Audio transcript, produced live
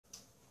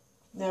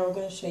Now we're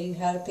going to show you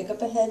how to pick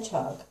up a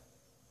hedgehog.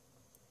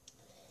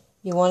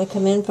 You want to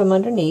come in from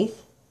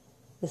underneath.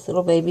 This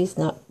little baby's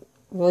not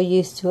real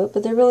used to it,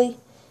 but they're really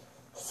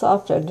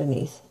soft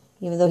underneath,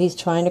 even though he's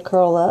trying to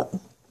curl up.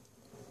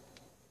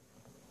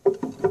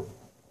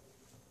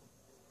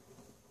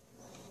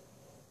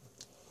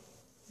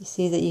 You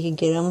see that you can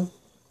get him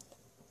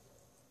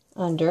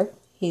under.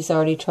 He's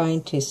already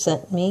trying to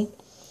scent me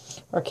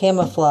or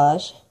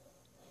camouflage.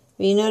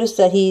 But you notice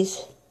that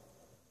he's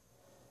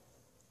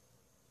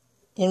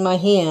in my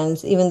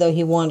hands, even though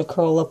he wanted to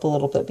curl up a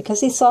little bit,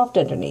 because he's soft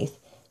underneath.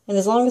 And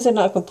as long as they're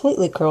not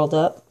completely curled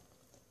up,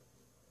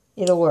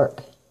 it'll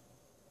work.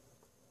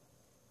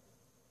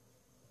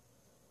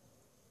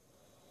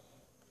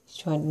 He's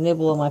trying to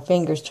nibble on my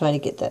fingers, trying to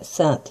get that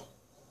scent.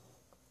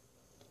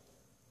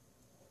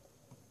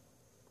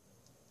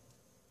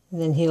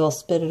 And then he will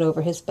spit it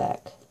over his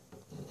back.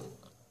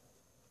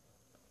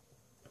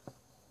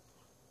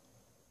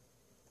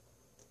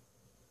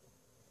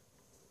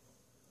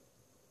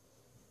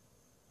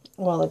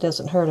 While it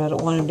doesn't hurt, I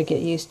don't want him to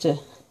get used to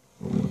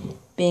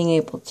being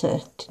able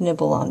to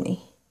nibble on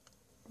me.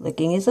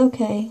 Licking is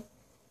okay,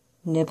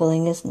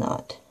 nibbling is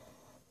not.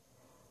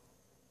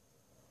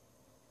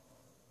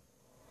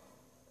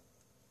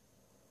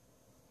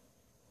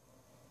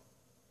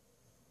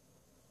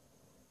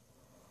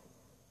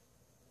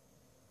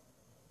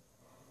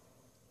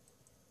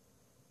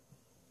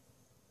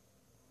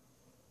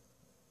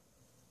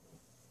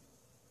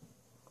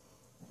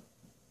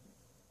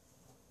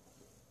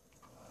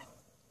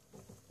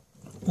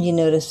 You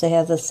notice they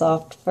have the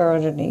soft fur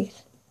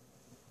underneath.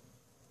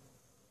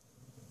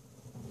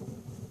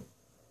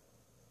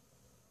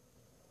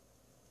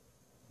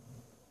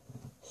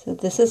 So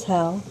this is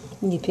how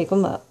you pick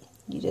them up.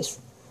 You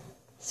just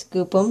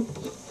scoop them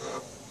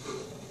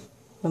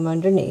from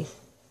underneath.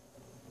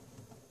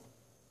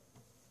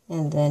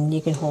 And then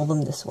you can hold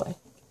them this way.